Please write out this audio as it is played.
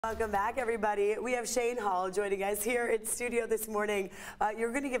Welcome back, everybody. We have Shane Hall joining us here in studio this morning.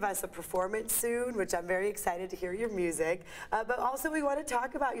 You're going to give us a performance soon, which I'm very excited to hear your music. But also, we want to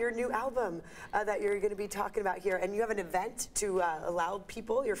talk about your new album that you're going to be talking about here. And you have an event to allow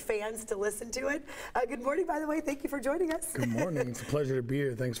people, your fans, to listen to it. Good morning, by the way. Thank you for joining us. Good morning. It's a pleasure to be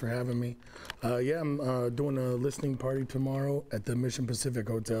here. Thanks for having me. Yeah, I'm doing a listening party tomorrow at the Mission Pacific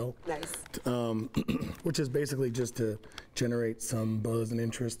Hotel. Nice. Which is basically just to generate some buzz and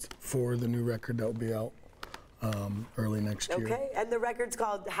interest for the new record that will be out early next year. Okay, and the record's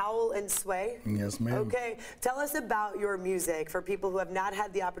called Howl Sway? Yes, ma'am. Okay, tell us about your music for people who have not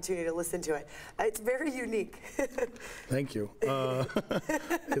had the opportunity to listen to it. It's very unique. Thank you.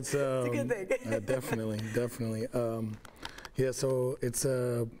 It's a good thing. Definitely. Yeah, so it's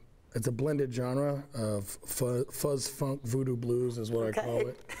a blended genre of fuzz funk voodoo blues is what I call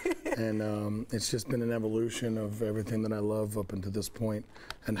it. And it's just been an evolution of everything that I love up until this point.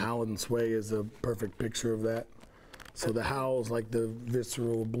 And Howl Sway is a perfect picture of that. So the howl is like the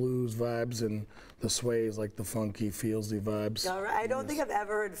visceral blues vibes, and the sway is like the funky, feelsy vibes. All right. I don't think I've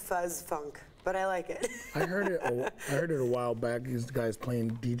ever heard fuzz funk, but I like it. I heard it a while back. These guys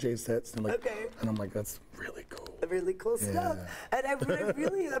playing DJ sets, and and I'm like, that's really cool. Really cool stuff. And what I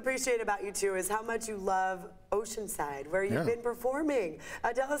really appreciate about you too is how much you love Oceanside, where you've been performing.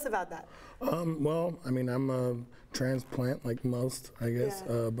 Tell us about that. Well, I mean, I'm a transplant like most, I guess,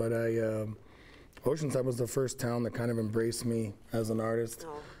 but Oceanside was the first town that kind of embraced me as an artist.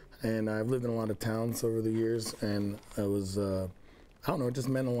 And I've lived in a lot of towns over the years, and it was, I don't know, it just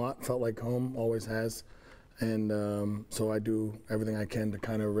meant a lot, felt like home, always has. And so I do everything I can to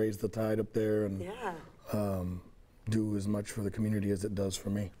kind of raise the tide up there and do as much for the community as it does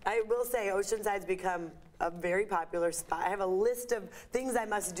for me. I will say Oceanside's become a very popular spot. I have a list of things I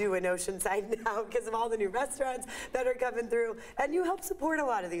must do in Oceanside now because of all the new restaurants that are coming through. And you help support a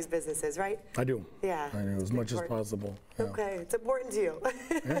lot of these businesses, right? I do. Yeah. I do, as much as possible. Yeah. Okay, it's important to you.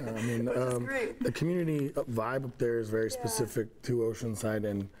 Yeah, I mean, the community vibe up there is very specific to Oceanside,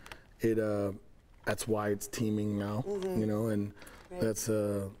 and that's why it's teaming now, you know, and that's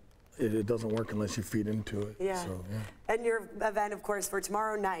it doesn't work unless you feed into it. Yeah. So, And your event, of course, for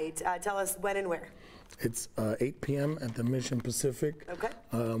tomorrow night. Tell us when and where. It's 8 p.m. at the Mission Pacific. Okay.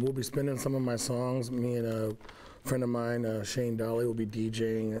 We'll be spinning some of my songs. Me and a friend of mine, Shane Dolly, will be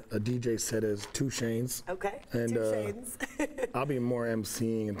DJing. A DJ set as Two Shanes. Okay, and, Two Shanes. I'll be more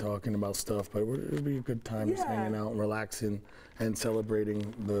emceeing and talking about stuff, but it'll be a good time just hanging out and relaxing and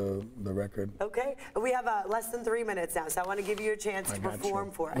celebrating the record. Okay, we have less than 3 minutes now, so I want to give you a chance to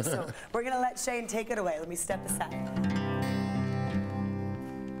perform for us. So we're going to let Shane take it away. Let me step aside.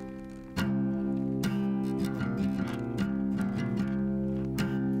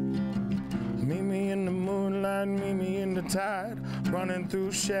 Meet me in the moonlight, meet me in the tide, running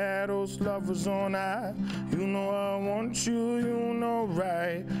through shadows, lovers on high. You know I want you, you know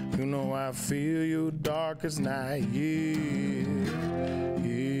right. You know I feel you dark as night.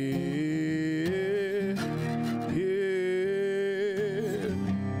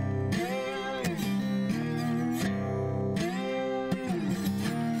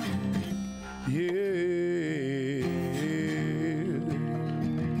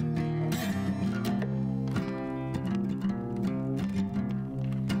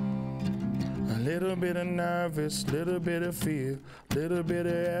 Little bit of nervous, little bit of fear, little bit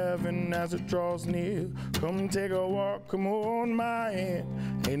of heaven as it draws near. Come take a walk, come hold my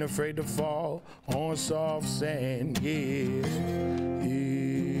hand. Ain't afraid to fall on soft sand,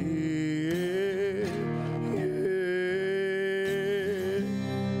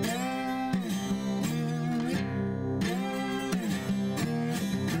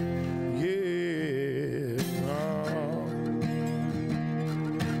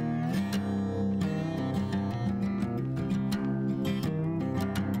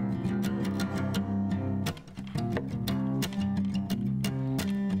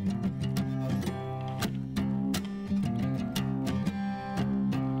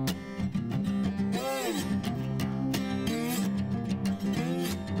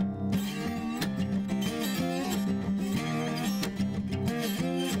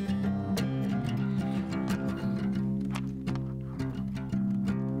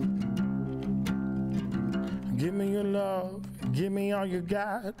 Give me your love, give me all you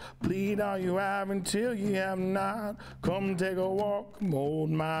got. Bleed all you have until you have not. Come take a walk, come hold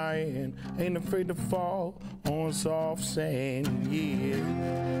my hand. Ain't afraid to fall on soft sand, Yeah.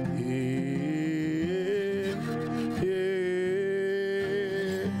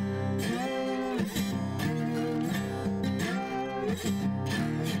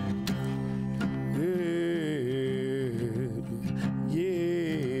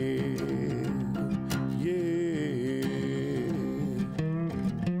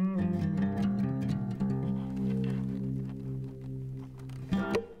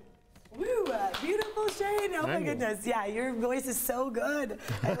 Shane, oh my goodness. Yeah, your voice is so good.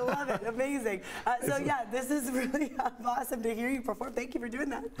 I love it. Amazing. So yeah, this is really awesome to hear you perform. Thank you for doing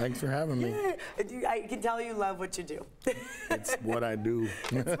that. Thanks for having me. Yeah. I can tell you love what you do. It's what I do.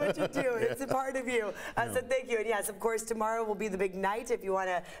 It's what you do. It's a part of you. So thank you. And yes, of course, tomorrow will be the big night if you want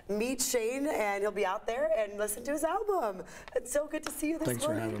to meet Shane, and he'll be out there and listen to his album. It's so good to see you this morning. Thanks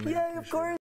for having me. Yeah, of course.